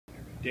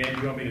Dan,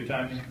 do you want me to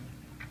time you?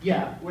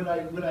 Yeah, what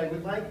I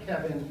would like,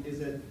 Kevin, is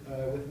that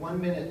with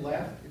 1 minute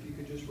left, if you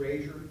could just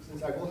raise your,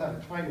 since I will have a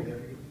timer there,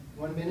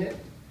 1 minute,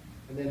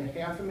 and then a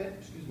half a minute,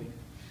 excuse me,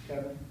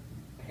 Kevin,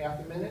 a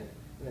half a minute,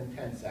 and then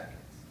 10 seconds.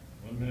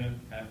 1 minute,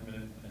 half a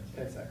minute, 10 seconds.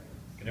 10 seconds.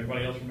 Can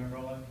everybody else remember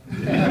all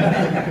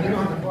that? You're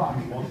on the clock.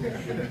 No, not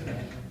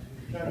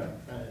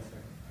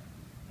necessary.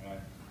 All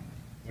right.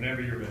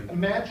 Whenever you're ready.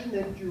 Imagine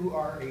that you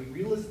are a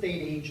real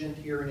estate agent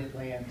here in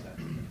Atlanta,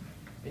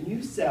 and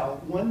you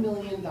sell $1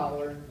 million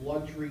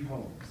luxury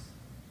homes.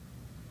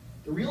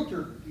 The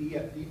realtor, the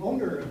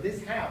owner of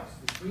this house,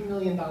 the $3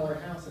 million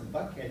house in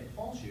Buckhead,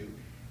 calls you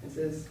and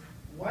says,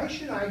 "Why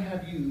should I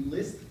have you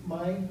list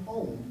my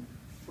home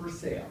for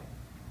sale?"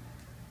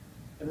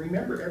 And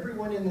remember,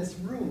 everyone in this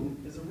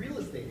room is a real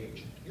estate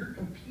agent. You're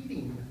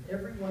competing with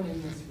everyone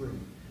in this room.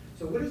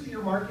 So what is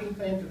your marketing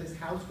plan for this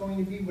house going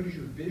to be? What is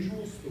your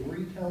visual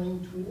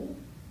storytelling tool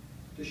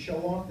to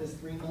show off this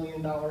 $3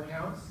 million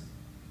house?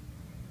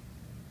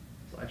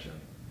 Slideshow.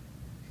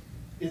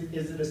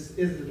 Is it a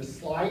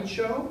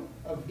slideshow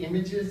of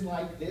images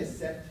like this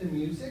set to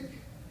music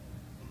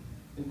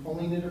and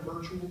calling it a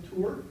virtual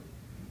tour?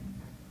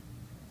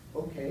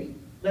 Okay,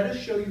 let us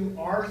show you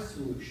our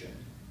solution,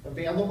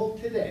 available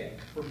today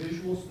for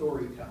visual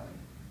storytelling.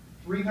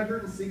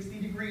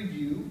 360-degree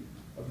view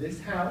of this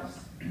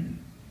house. You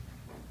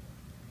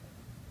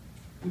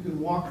can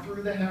walk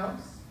through the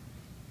house,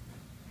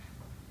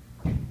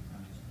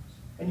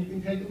 and you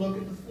can take a look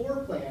at the floor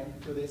plan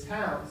for this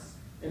house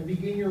and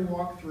begin your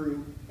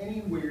walkthrough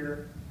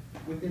anywhere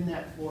within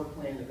that floor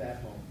plan of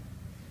that home.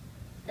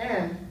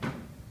 And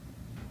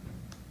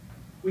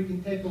we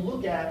can take a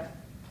look at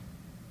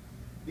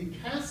the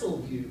castle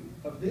view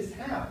of this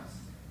house.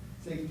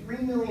 It's a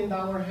 $3 million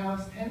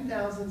house,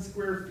 10,000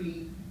 square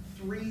feet,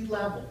 3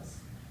 levels.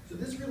 So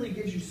this really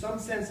gives you some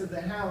sense of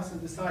the house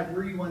and decide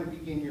where you want to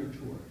begin your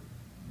tour.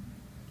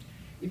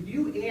 If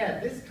you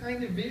add this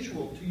kind of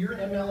visual to your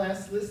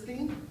MLS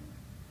listing,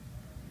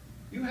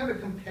 you have a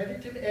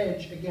competitive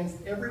edge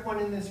against everyone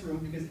in this room,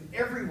 because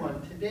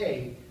everyone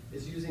today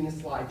is using a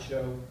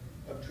slideshow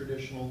of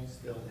traditional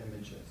still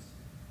images.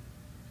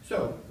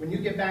 So when you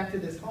get back to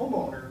this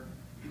homeowner,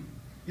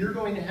 you're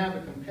going to have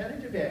a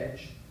competitive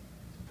edge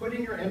to put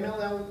in your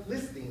MLL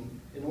listing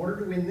in order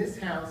to win this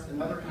house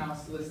and other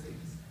house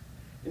listings.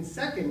 And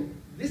second,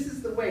 this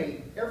is the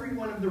way every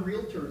one of the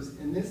realtors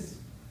in this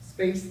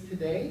space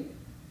today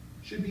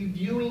should be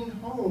viewing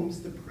homes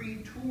to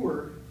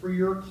pre-tour for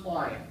your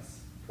clients.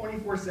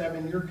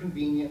 24/7, your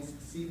convenience,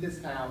 see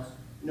this house,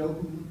 know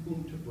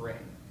whom to bring.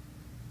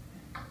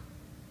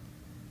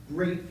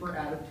 Great for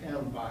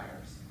out-of-town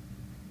buyers.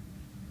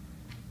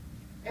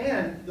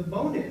 And the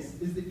bonus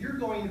is that you're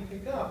going to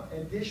pick up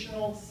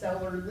additional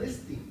seller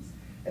listings.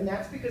 And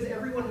that's because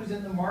everyone who's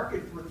in the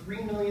market for a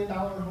 $3 million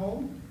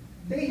home,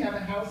 they have a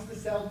house to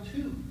sell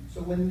too.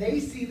 So when they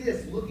see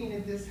this, looking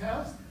at this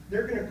house,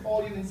 they're going to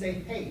call you and say,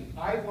 "Hey,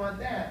 I want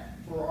that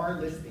for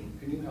our listing.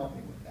 Can you help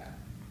me with that?"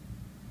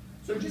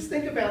 So just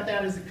think about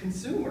that as a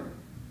consumer.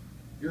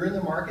 You're in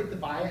the market to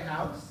buy a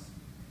house.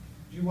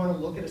 Do you want to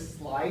look at a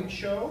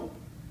slideshow?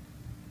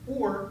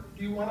 Or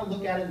do you want to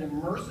look at an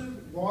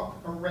immersive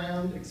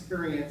walk-around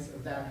experience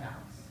of that house?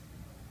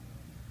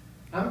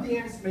 I'm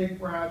Dan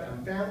Smigrod.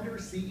 I'm founder,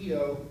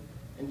 CEO,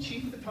 and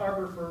chief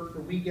photographer for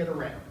We Get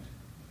Around.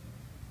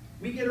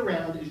 We Get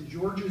Around is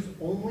Georgia's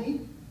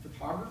only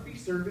photography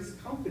service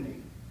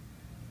company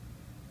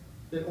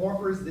that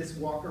offers this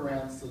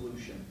walk-around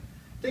solution.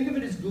 Think of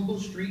it as Google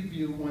Street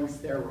View on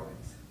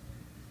steroids.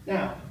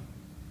 Now,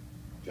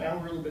 John,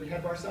 we're a little bit ahead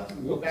of ourselves.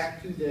 We'll go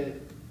back to the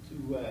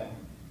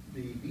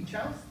beach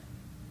house.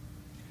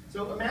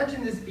 So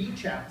imagine this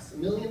beach house, $1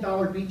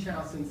 million beach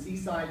house in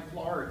Seaside,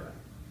 Florida.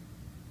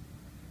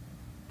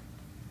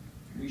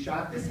 We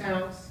shot this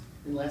house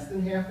in less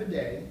than half a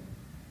day,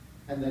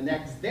 and the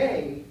next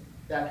day,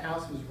 that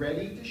house was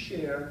ready to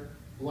share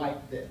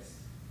like this.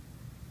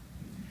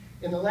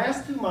 In the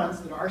last 2 months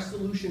that our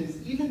solution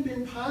has even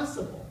been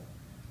possible,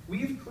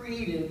 we've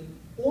created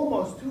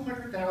almost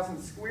 200,000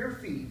 square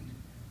feet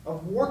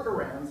of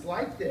workarounds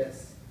like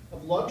this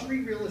of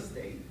luxury real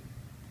estate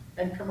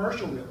and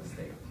commercial real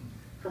estate.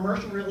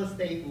 Commercial real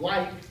estate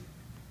like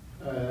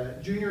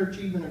Junior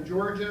Achievement of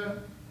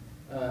Georgia,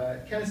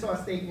 Kennesaw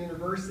State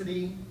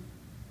University,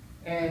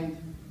 and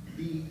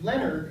the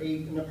Leonard,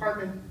 an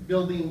apartment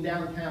building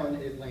downtown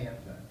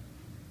Atlanta.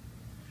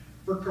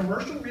 For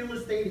commercial real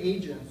estate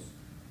agents,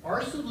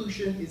 our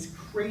solution is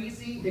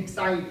crazy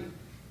exciting.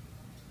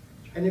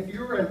 And if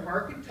you're an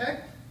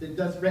architect that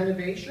does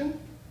renovation,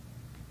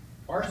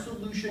 our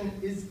solution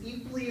is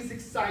equally as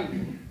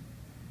exciting,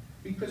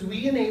 because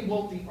we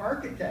enable the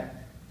architect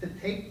to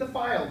take the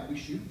file. We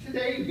shoot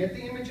today, you get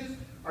the images.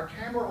 Our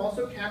camera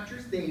also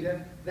captures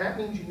data. That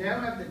means you now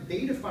have the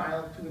data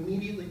file to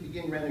immediately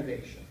begin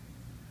renovation.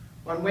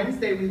 On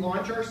Wednesday, we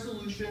launch our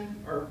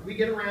solution, our We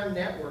Get Around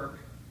network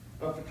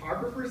of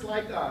photographers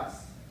like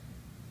us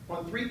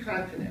on 3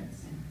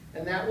 continents.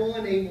 And that will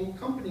enable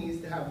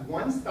companies to have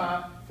one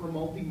stop for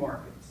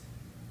multi-markets.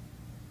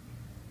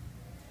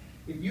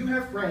 If you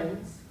have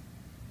friends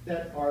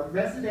that are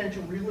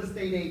residential real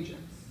estate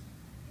agents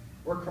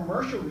or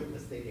commercial real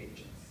estate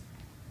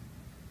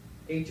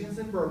agents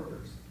and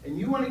brokers, and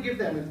you want to give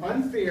them an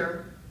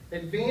unfair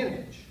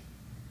advantage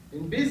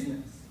in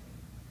business,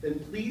 then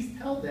please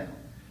tell them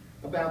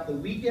about the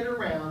We Get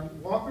Around,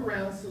 Walk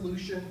Around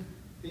solution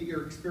that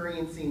you're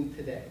experiencing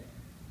today.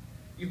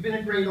 You've been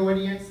a great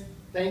audience.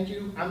 Thank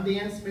you. I'm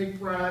Dan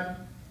Smigfrod,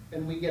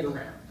 and We Get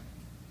Around.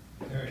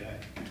 Very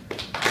nice.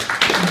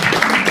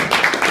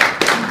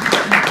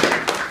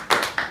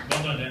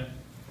 Well done, Dan.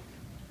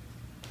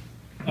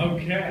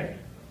 Okay.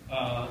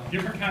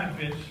 Different kind of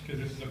pitch,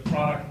 because this is a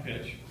product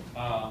pitch.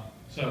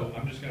 So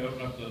I'm just going to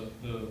open up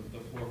the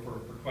floor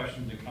for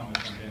questions and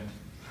comments on Dan's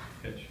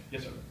pitch.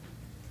 Yes, sir.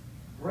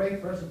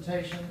 Great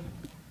presentation.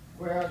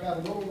 Where I got a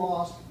little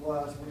lost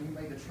was when you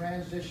made the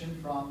transition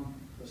from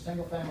the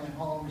single-family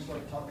home, you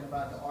started talking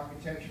about the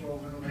architectural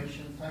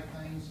renovation type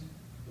things.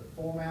 The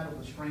format of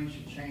the screen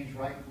should change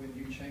right when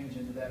you change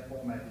into that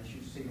format. You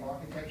should see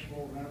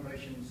architectural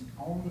renovations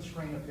on the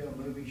screen up here, a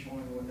movie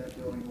showing what that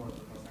building was,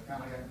 because I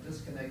kind of got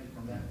disconnected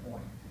from that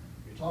point.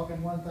 You're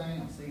talking one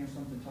thing, I'm seeing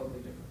something totally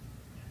different.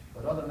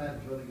 But other than that,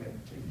 it's really good.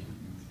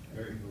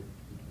 Very good.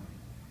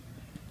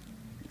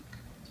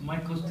 So my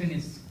question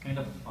is kind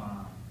of,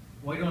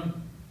 why don't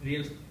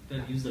real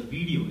estate use the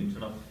video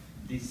instead of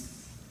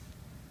this?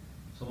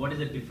 So what is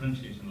the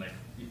differentiation? Like,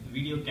 if the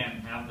video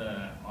can have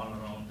the all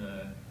around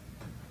the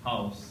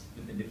house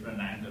with the different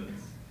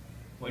angles,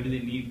 why do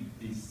they need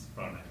this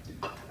product?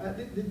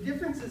 The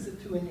difference is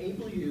that to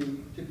enable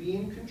you to be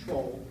in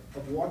control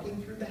of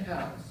walking through the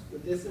house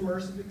with this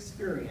immersive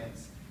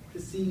experience to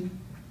see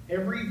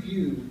every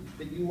view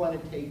that you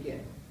want to take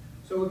in.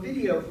 So a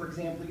video, for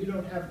example, you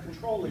don't have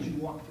control as you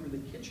walk through the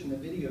kitchen. The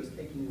video is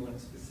taking you on a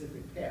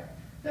specific path.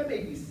 That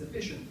may be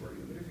sufficient for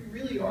you, but if you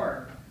really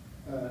are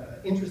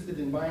interested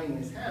in buying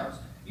this house,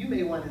 you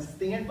may want to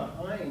stand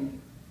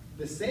behind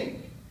the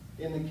sink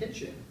in the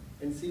kitchen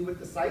and see what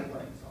the sight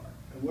lines are.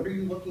 And what are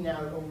you looking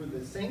out over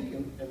the sink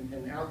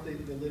and out the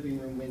living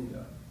room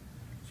window?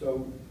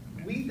 So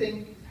we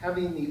think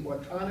having the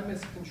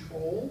autonomous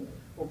control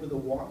over the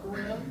walk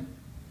around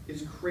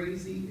is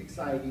crazy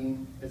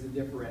exciting as a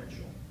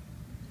differential.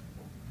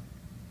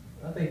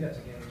 I think that's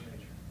a game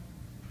changer.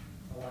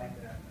 I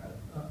like that.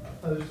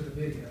 Opposed to the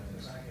video,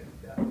 because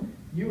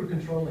you were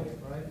controlling it,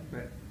 right?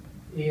 Right.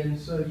 And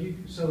so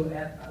so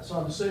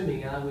I'm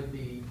assuming I would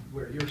be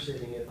where you're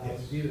sitting if I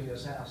was viewing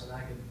this house, and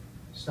I could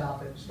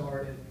stop it,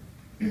 start it.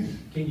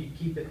 Can you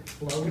keep it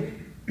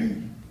flowing?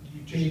 Can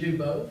you do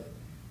both?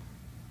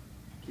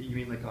 You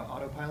mean like an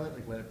autopilot,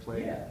 like let it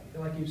play? Yeah,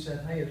 like you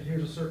said, hey,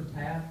 here's a certain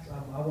path.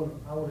 I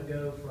want to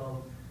go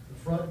from the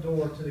front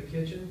door to the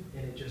kitchen,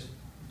 and it just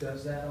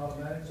does that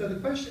automatically. So the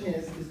question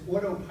is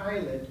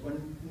autopilot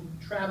when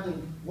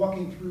traveling,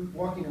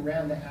 walking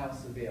around the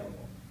house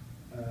available,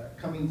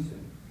 coming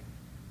soon?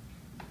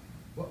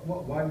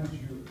 Why would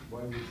you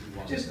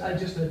want Just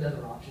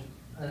another option.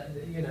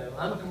 You know,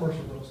 I'm a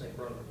commercial real estate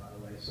broker, by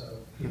the way, so,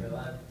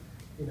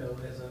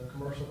 as a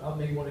commercial, I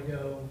may want to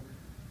go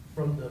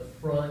from the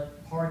front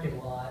parking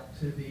lot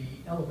to the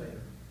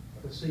elevator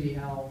to see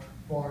how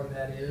far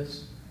that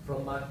is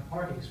from my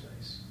parking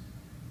space.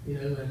 And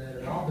in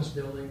an office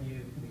building, you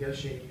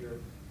negotiate your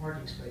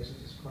parking spaces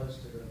as close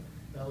to the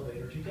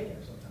elevator as you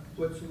can sometimes.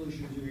 What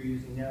solutions are you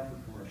using now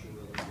for commercial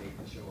real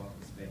estate to show off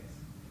the space?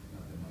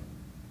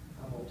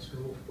 I'm old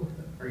school.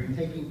 Are you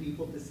taking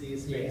people to see a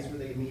space Yeah. where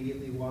they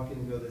immediately walk in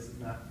and go, this is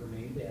not for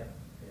me? Yeah.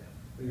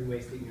 Or you're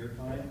wasting your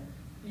time?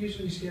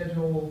 Usually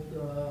schedule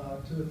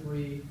 2 or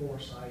 3, 4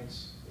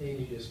 sites, and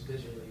you just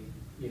visually,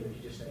 you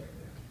just take it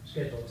there.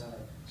 Schedule time.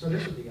 So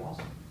this would be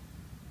awesome.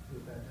 It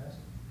would be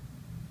fantastic.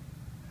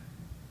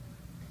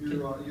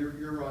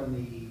 You're on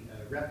the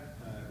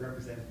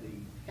represent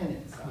the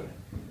tenant side.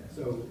 Yeah.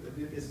 So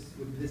would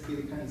this be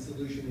the kind of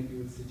solution that you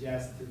would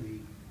suggest to the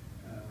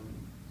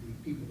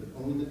people that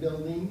own the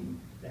building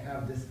to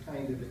have this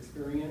kind of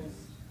experience?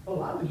 Oh,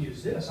 I would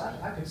use this.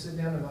 I could sit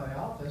down in my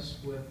office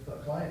with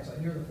clients.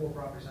 Here are the 4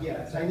 properties.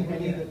 Yes, I need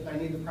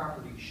the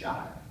property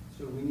shot,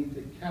 so we need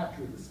to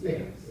capture the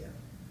space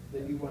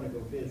that you want to go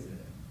visit.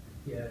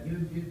 Yeah,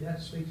 you'd have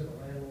to speak to the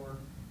landlord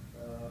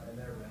and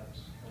their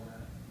reps on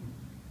that.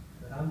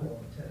 But I'm more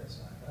on the tenant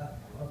side, but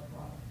I love the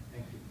property.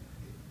 Thank you.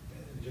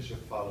 Just a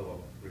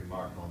follow-up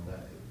remark on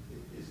that.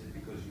 Is it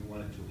because you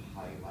wanted to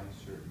highlight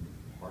certain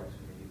parts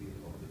maybe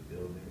of the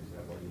building? Is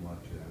that why you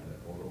want to have that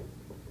auto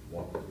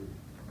walkthrough?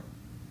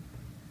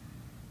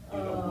 You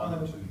don't want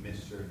them to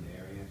miss certain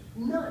areas?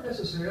 Not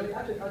necessarily.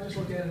 I just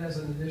look at it as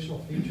an additional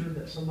feature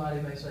that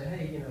somebody may say,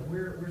 hey,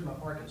 where's my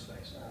parking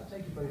space? I'll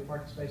take you from your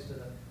parking space to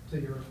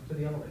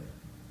the elevator.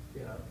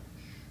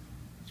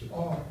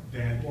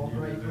 Dan, can Walk you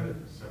right do through that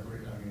it.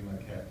 separate,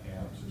 like have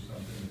camps or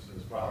something that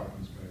says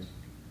parking space?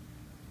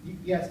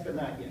 Yes, but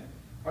not yet.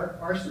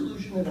 Our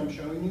solution that I'm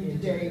showing you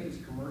today is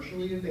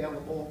commercially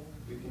available.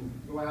 You can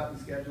go out and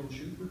schedule a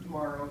shoot for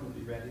tomorrow, and it'll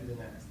be ready the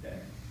next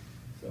day.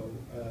 So,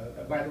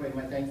 by the way,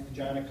 my thanks to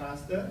John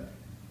Acosta,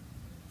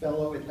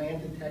 fellow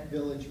Atlanta Tech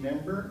Village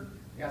member.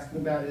 Asked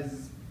him about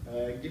his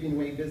giving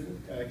away business,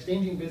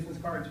 exchanging business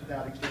cards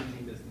without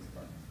exchanging business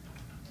cards.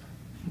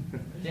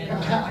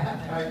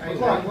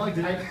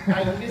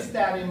 I missed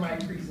that in my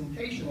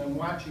presentation. I'm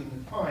watching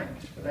the time,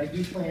 but I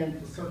do plan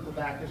to circle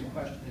back in the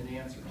question and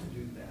answer to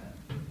do that.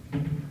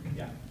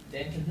 Yeah.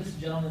 Dan, can this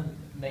gentleman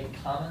make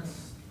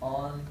comments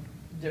on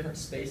different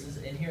spaces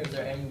in here? Is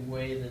there any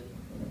way that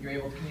you're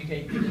able to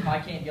communicate? If I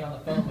can't get on the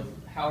phone with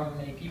however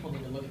many people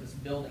need to look at this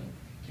building,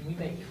 can we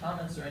make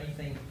comments or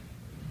anything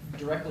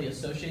directly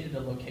associated to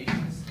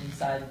locations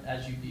inside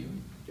as you view?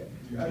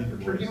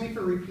 Forgive me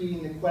for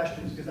repeating the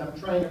questions because I'm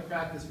trying to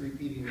practice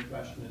repeating the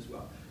question as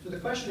well. So the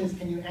question is,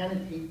 can you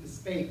annotate the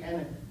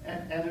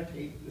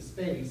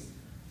space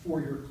for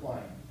your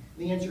client?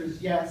 The answer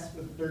is yes.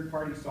 With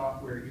third-party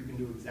software, you can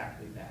do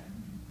exactly that.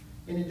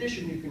 In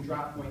addition, you can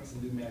drop points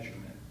and do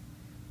measurement.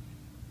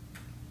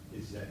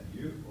 Is that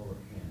you or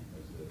him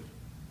as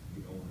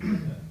the owner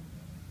of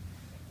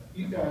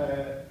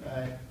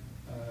that?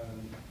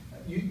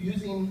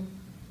 Using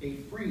a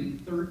free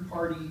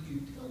third-party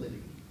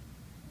utility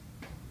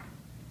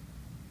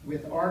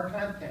with our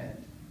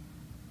content,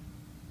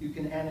 you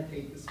can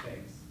annotate the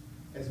space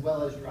as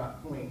well as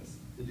drop points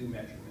to do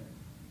measurement.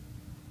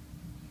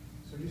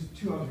 So just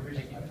two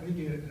observations. I think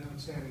you did an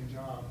outstanding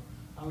job.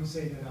 I would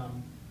say that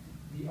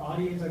the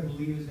audience, I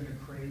believe, is going to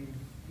crave,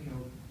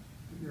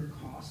 your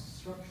cost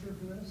structure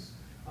for this.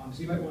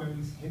 So you might want to at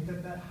least hint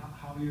at that,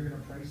 how you're going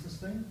to price this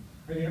thing.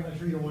 I mean, I'm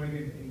sure you don't want to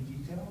get into any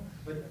detail,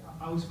 but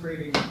I was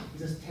creating,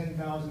 is this $10,000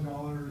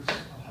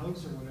 a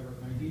house or whatever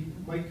it might be?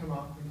 It might come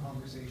up in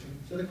conversation.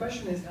 So the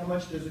question is, how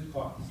much does it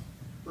cost?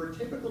 For a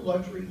typical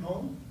luxury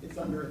home, it's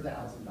under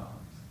 $1,000.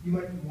 You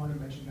might want to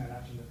mention that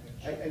after the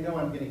pitch. I know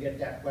I'm going to get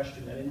that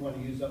question. I didn't want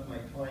to use up my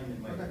time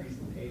in my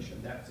presentation.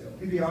 That's the only.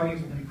 Maybe the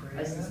audience will be creative.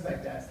 I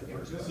suspect that's the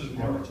first This question. is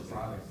How more much of is a it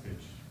product cost?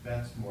 pitch.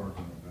 That's more of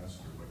an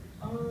investor, what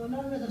you're talking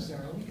Not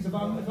necessarily, because if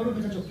I'm a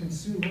potential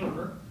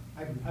consumer,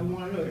 I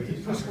want to know,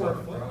 about. per square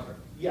foot. Product.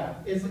 Yeah,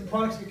 Is the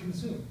products get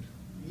consumed?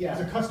 yeah. As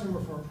a customer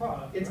for a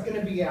product. It's right?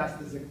 going to be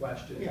asked as a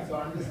question, Yeah. so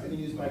I'm just going to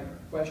use my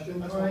question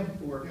That's time fine.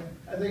 for,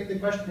 Yeah. I think the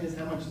question is,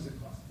 how much does it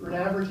cost? For an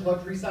average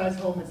luxury size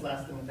home, it's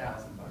less than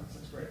 $1,000.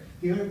 That's great.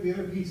 The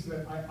other piece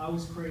that I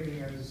was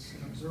creating as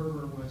an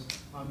observer was,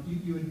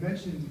 you had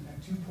mentioned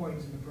at 2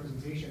 points in the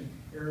presentation,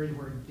 areas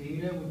where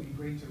data would be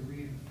great to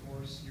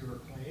reinforce your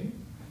claim,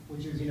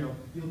 which is, you'll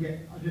get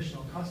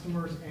additional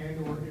customers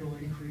and/or it'll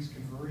increase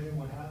conversion,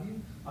 what have you.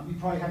 You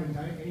probably haven't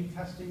done any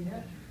testing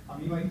yet.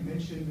 You might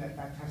mention that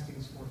testing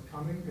is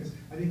forthcoming, because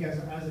I think as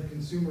a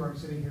consumer, I'm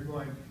sitting here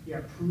going,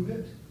 yeah, prove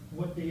it.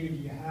 What data do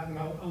you have? And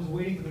I was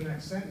waiting for the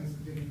next sentence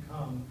that didn't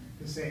come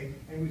to say,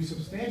 and we've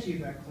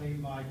substantiated that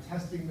claim by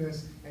testing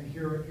this, and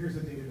here's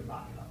the data to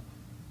back it up.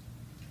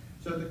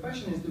 So the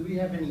question is, do we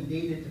have any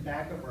data to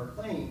back up our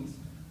claims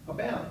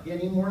about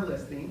getting more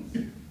listings,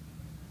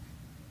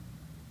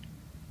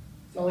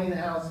 selling the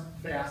house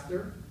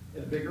faster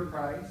at a bigger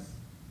price,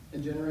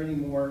 and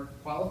generating more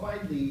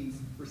qualified leads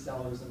for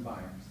sellers and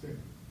buyers?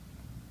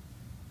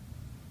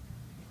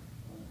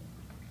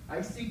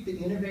 I seek the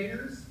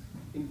innovators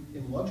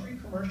in luxury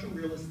commercial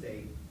real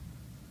estate,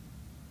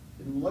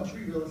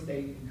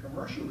 and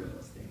commercial real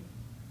estate,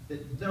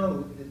 that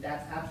know that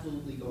that's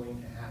absolutely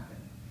going to happen.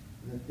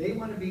 And that they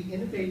want to be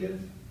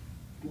innovative,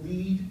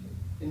 lead,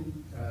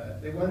 and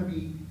they want to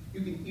be,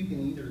 you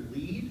can either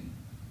lead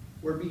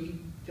or be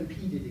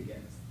competed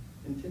against.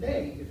 And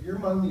today, if you're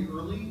among the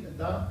early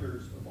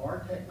adopters of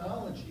our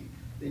technology,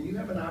 then you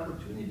have an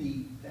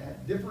opportunity to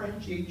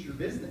differentiate your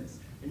business,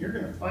 and you're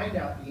going to find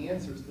out the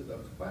answers to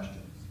those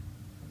questions.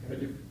 But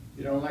if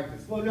you don't like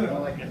this, Well, you no,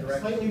 don't like the a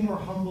direction. slightly more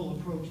humble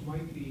approach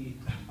might be,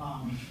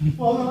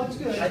 well, no, that's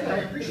good. I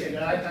appreciate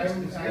it.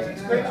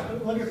 It's great. I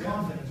love your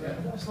confidence,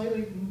 right? A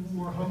slightly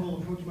more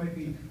humble approach might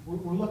be,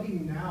 we're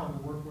looking now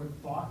to work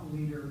with thought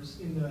leaders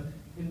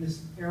in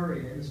this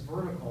area, in this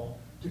vertical,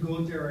 to go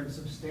out there and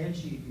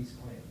substantiate these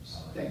claims.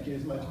 Thank you,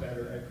 it's much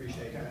better. I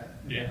appreciate that.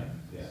 Yeah.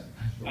 Yeah.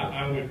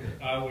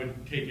 I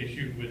would take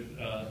issue with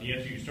the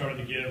answer you started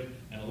to give,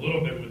 and a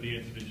little bit with the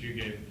answer that you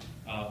gave.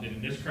 That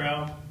in this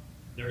crowd,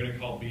 they're going to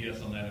call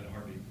BS on that in a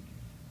heartbeat.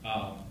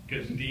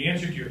 Because the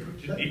answer to your,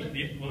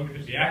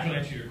 the actual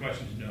answer to your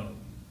question is no,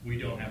 we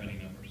don't have any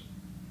numbers.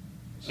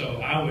 So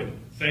I would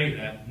say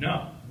that,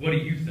 no, what do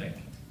you think?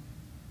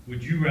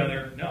 Would you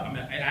rather, no, I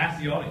mean, I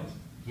ask the audience,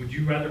 would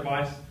you rather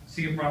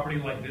see a property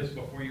like this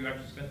before you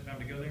actually spend the time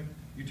to go there?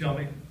 You tell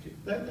me.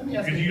 Let me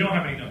ask Because you don't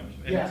have any numbers.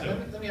 And Yeah, so-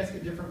 let me ask a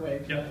different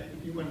way. Yep.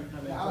 If you want to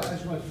comment. I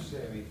just wanted to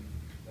say, I mean,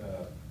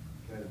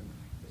 kind of,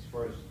 as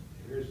far as,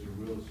 here's the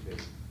real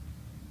estate,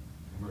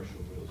 commercial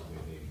real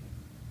estate agent,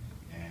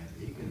 and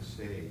he can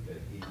say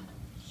that he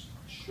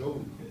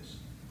showed this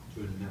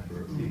to a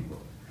number of people,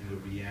 and the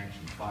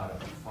reaction 5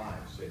 out of 5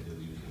 said they'll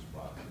use this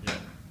product. Yeah.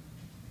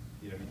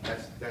 You know,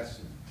 that's.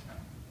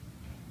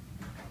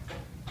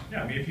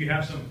 Yeah, I mean, if you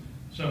have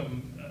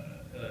some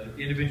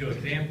individual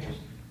examples,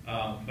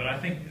 but I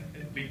think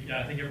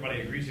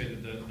everybody agrees here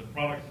that the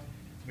product,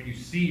 when you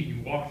see,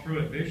 you walk through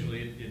it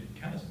visually, it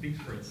kind of speaks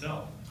for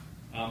itself.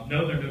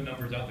 No, there are no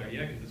numbers out there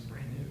yet because it's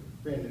brand new.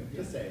 Brand new,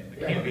 just say it.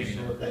 It can't be.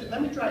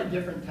 Let me try a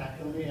different tack,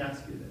 let me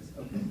ask you this,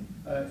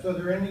 okay? So are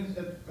there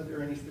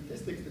any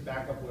statistics to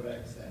back up what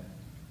I've said?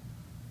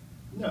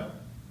 No.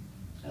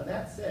 Now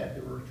that said,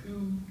 there were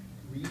 2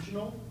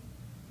 regional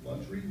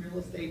luxury real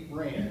estate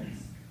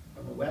brands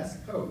on the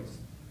West Coast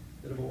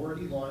that have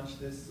already launched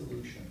this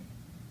solution.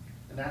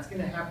 And that's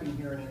gonna happen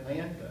here in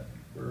Atlanta,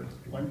 where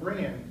one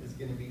brand is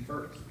gonna be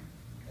first.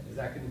 And is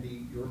that gonna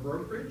be your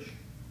brokerage,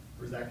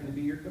 or is that gonna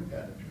be your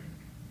competitor?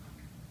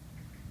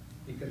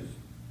 Because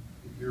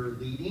if you're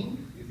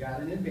leading, you've got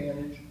an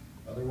advantage,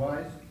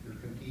 otherwise you're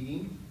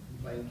competing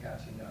and playing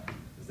catching up.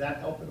 Does that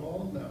help at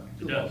all? No.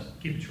 It does.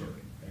 Keep it short.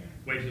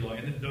 Way too long.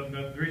 And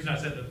the reason I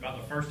said that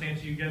about the first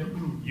answer you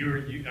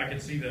gave, I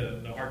could see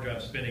the hard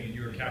drive spinning, and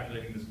you were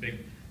calculating this big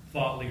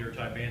thought leader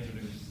type answer, and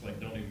it was just like,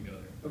 don't even go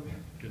there. Okay.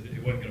 Because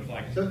it wasn't going to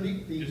fly. So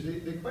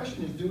the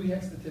question is, do we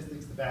have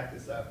statistics to back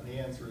this up? And the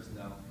answer is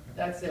no.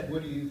 That said,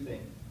 what do you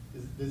think?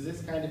 Is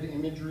this kind of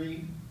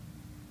imagery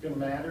going to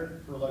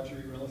matter for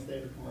luxury real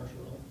estate or commercial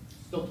real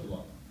estate? Still too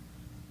long.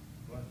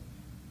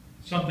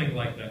 Something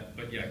like that,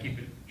 but yeah, keep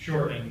it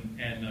short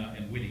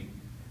and witty.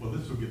 Well,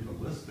 this will get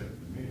the listing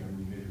to me. I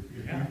mean,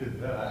 if Yeah. you did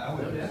that, I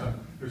would have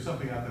there's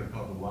something out there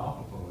called the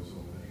WOW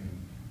proposal,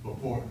 and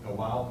before the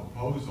WOW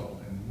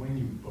proposal,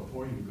 and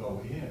before you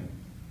go in,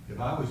 if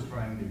I was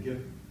trying to get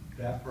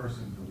that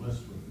person to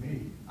list with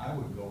me, I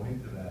would go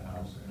into that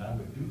house and I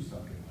would do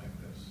something like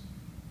this.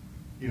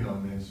 You know,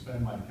 and then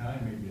spend my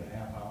time, maybe a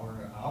half hour,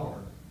 an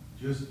hour,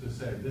 just to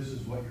say, this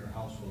is what your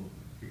house will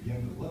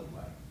begin to look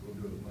like. We'll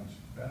do it much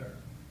better.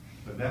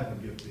 But that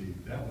would get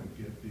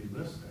the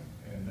listing,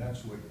 and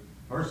that's what,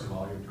 first of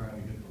all, you're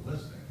trying to get the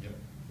listing. Yep.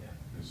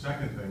 The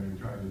second thing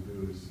you're trying to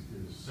do is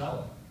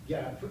sell it.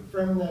 Yeah,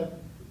 from the,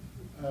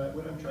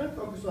 what I'm trying to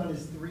focus on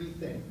is 3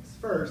 things.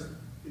 First,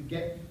 to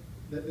get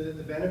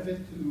the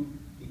benefit to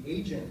the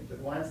agent that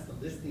wants the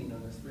listing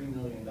on this $3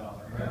 million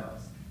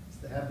house is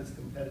to have this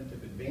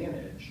competitive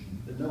advantage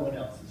that no one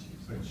else is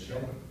using. But show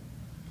it.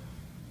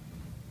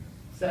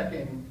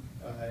 Second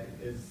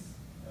is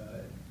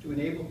to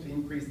enable to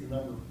increase the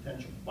number of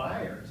potential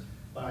buyers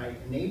by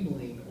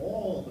enabling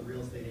all the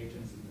real estate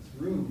agents in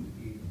this room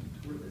to be able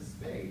to tour this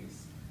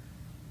space,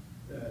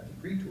 to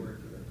pre-tour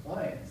it to their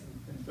clients.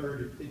 And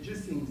third, it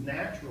just seems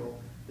natural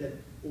that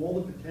all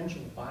the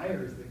potential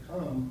buyers that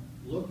come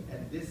look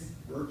at this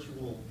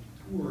virtual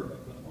tour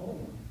of the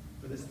home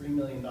for this $3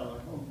 million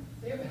home.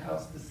 They have a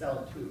house to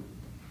sell too.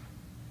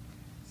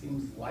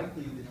 Seems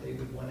likely that they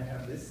would want to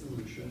have this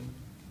solution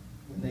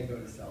when they go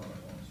to sell their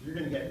home. So you're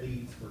going to get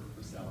leads for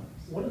sellers.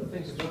 One of the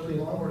things that's Still really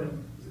too long?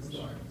 important. Is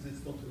it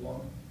still too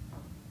long?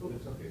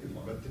 It's okay,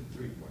 but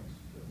 3 points.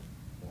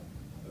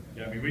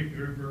 Yeah, I mean,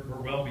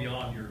 we're well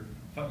beyond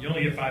you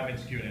only get 5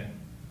 minutes Q&A.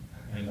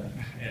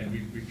 And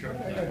we've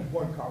tripled I that. got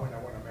one comment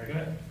I want to make. Go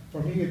ahead.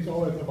 For me, it's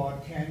always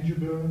about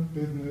tangible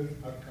business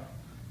outcome.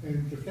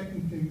 And the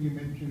second thing you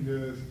mentioned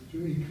is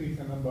to increase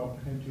the number of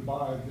potential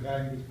buyers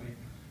agreeing with me.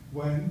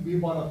 When we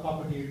bought a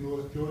property in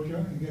North Georgia,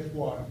 and guess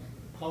what?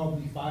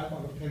 Probably 5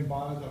 out of 10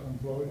 buyers are from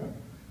Florida,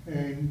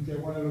 and they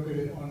want to look at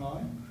it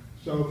online.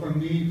 So for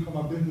me, from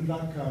a business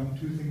outcome,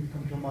 2 things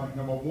come to mind.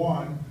 Number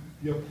 1,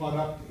 your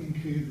product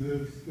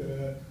increases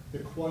the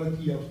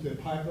quality of the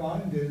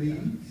pipeline, the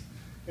leads.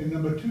 And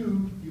number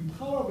 2, you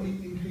probably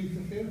decrease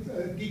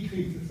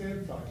the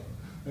sales cycle.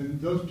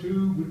 And those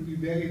 2 would be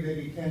very,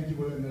 very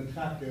tangible and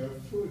attractive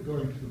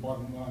going to the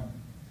bottom line.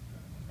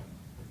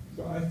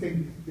 So I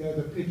think there's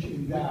a pitch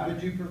in that.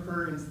 Would you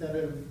prefer, instead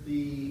of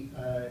the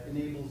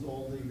enables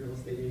all the real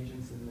estate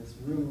agents in this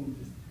room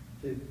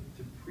to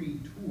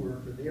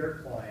pre-tour for their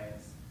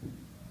clients,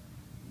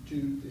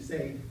 to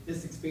say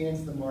this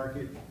expands the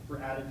market for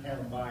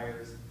out-of-town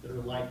buyers that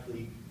are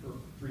likely for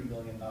a $3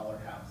 million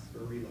house for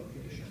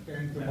relocation?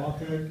 Expands the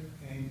market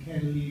and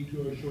can lead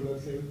to a shorter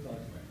sales cycle.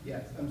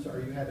 Yes, I'm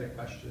sorry, you had a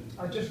question.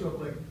 Just real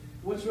quick,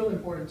 what's really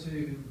important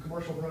to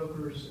commercial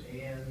brokers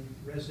and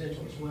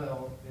residential as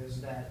well is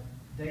that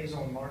days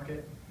on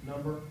market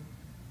number.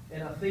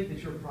 And I think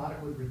that your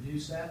product would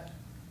reduce that,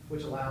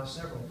 which allows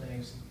several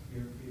things.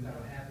 You have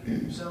a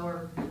happy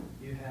seller,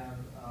 you have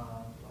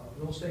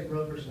real estate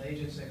brokers and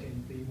agents that can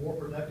be more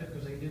productive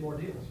because they can do more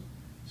deals.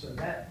 So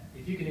that,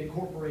 if you can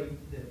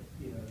incorporate that,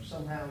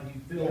 somehow you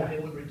feel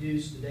it would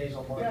reduce the days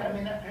on market. Yeah, I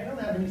mean, I don't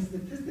have any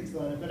statistics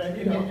on it, but I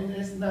think, and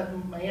this is not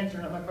my answer,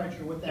 and I'm not quite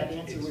sure what that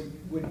answer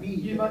would be.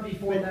 You might be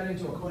forming that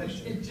into a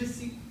question. It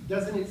just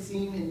doesn't it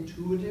seem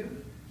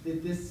intuitive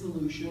that this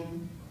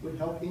solution would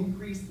help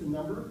increase the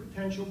number of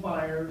potential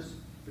buyers,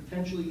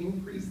 potentially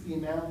increase the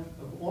amount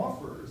of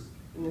offers,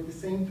 and at the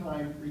same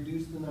time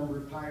reduce the number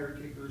of tire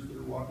kickers that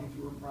are walking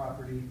through a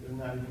property that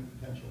are not even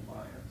potential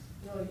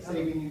buyers,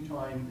 saving you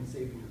time and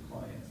saving your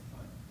clients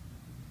time.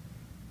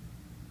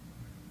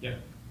 Yeah,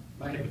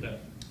 I think with that.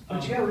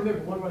 But you gotta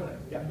remember one more thing.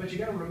 Yeah. But you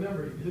gotta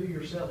remember who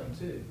you're selling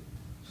to.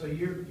 So if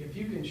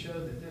you can show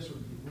that this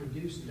would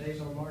reduce the days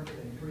on market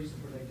and increase the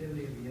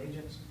productivity of the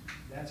agents,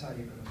 That's how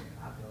you're gonna make it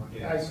happen.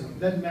 Yeah. I see.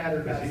 Doesn't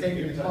matter about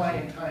saving the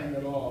client time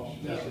at all.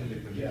 No.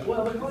 Yeah.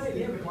 Well, the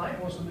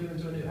client wants to move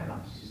into a new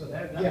house, so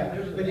that. Yeah,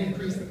 there's a- but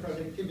increase the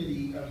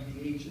productivity of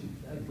the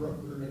agent, the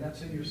broker. And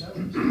that's who you're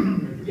selling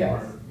Make it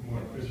Yes.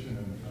 more efficient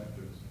and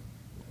effective.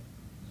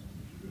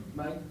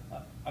 Mike?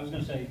 I was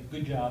going to say,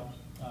 good job.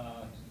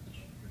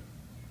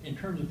 In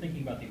terms of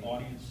thinking about the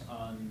audience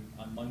on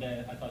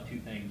Monday, I thought two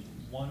things.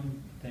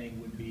 One thing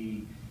would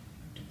be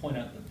to point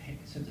out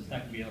since it's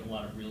not going to be a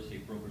lot of real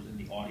estate brokers in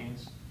the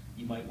audience,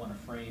 you might want to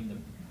frame the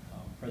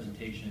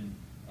presentation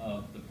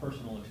of the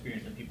personal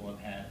experience that people have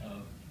had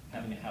of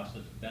having a house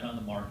that's been on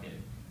the market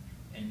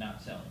and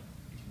not selling.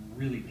 It's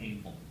really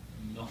painful.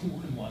 No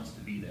one wants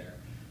to be there.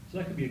 So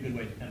that could be a good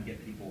way to kind of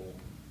get people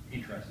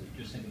interested.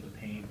 Just think of the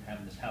pain of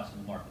having this house on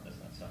the market that's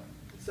not selling.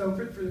 So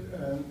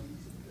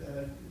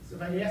so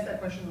if I could ask that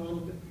question a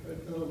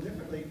little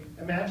differently,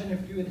 imagine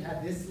if you had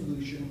had this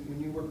solution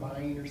when you were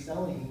buying or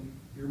selling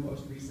your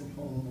most recent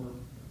home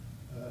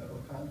or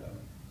condo.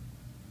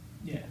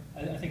 Yeah,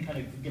 I think kind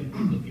of getting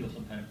people to feel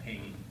some kind of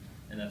pain,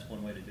 and that's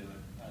one way to do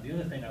it. The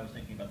other thing I was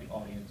thinking about the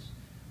audience,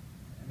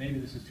 and maybe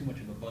this is too much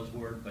of a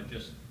buzzword, but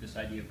just this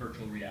idea of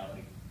virtual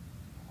reality.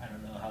 I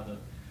don't know how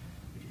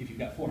if you've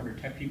got 400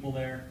 tech people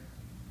there,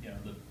 you know,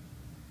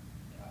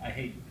 I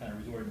hate kind of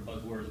resorting to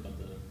buzzwords, but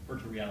the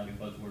virtual reality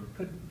buzzword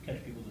could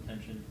catch people's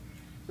attention.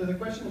 So the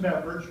question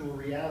about virtual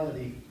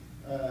reality,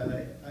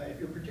 if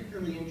you're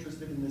particularly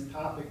interested in this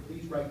topic,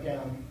 please write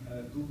down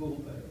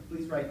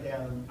please write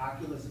down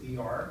Oculus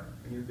VR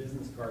on your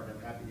business card, and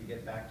I'm happy to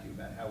get back to you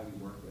about how we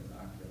work with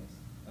Oculus.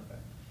 Okay.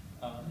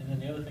 And then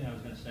the other thing I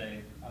was going to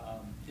say,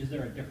 is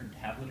there a different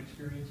tablet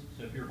experience?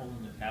 So if you're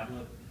holding the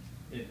tablet,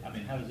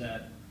 how does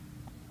that,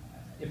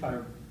 if I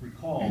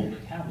recall, the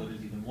tablet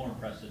is even more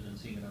impressive than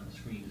seeing it on the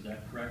screen. Is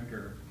that correct,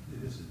 or?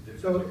 This is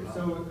different.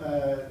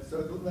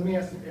 So let me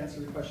answer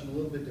the question a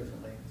little bit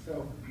differently.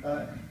 So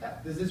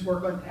does this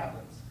work on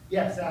tablets?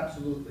 Yes,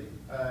 absolutely.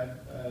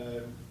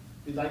 If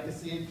you'd like to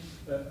see it,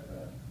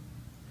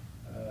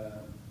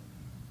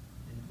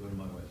 Go to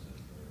my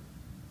website.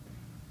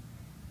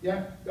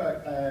 yeah,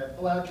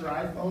 pull out your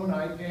iPhone,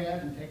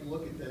 iPad, and take a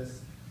look at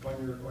this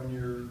on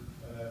your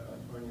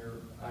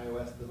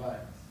iOS device.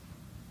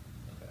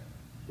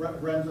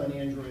 Runs on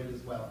Android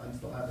as well. I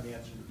still haven't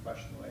answered your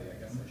question the way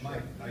I guess I should.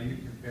 Mike, are you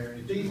comparing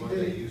it to what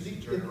they use to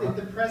turn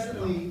around?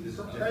 Presently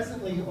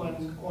on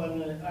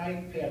an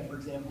iPad, for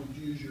example,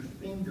 you use your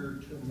finger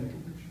to move.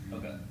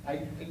 Okay. I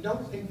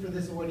don't think for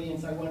this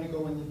audience I want to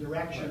go in the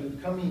direction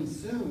of coming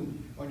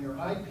soon on your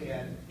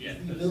iPad, Yeah,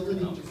 the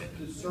ability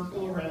to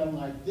circle around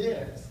like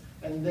this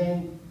and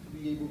then to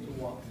be able to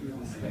walk through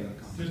the space.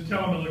 Just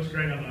tell them it looks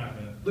great on the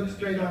iPad. Looks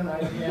great on an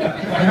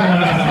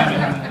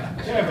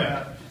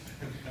iPad.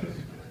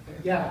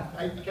 Yeah,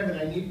 Kevin,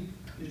 I need,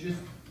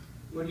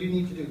 what do you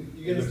need to do?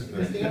 You're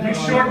gonna stand We up.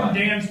 shortened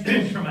Dan's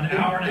pitch from an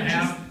hour and a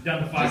half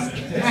down to 5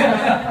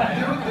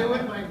 minutes. Do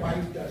what my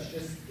wife does,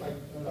 just like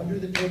under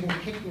the table,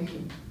 kick me.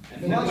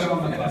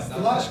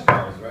 Flush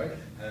cars, right?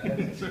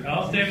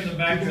 I'll stand in the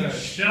back and say,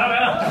 shut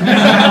up.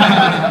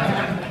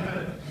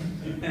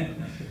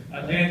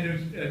 Dan,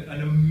 there's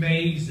an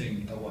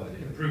amazing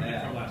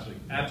improvement from last week.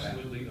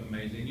 Absolutely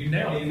amazing. You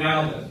nailed it.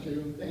 Thank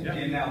you.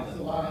 Yeah. Thanks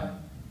a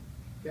lot.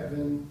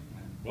 Kevin.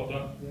 Well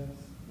done. Yes.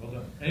 Well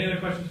done. Any other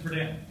questions for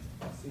Dan?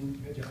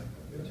 Good job.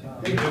 Good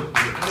job. Thank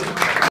you.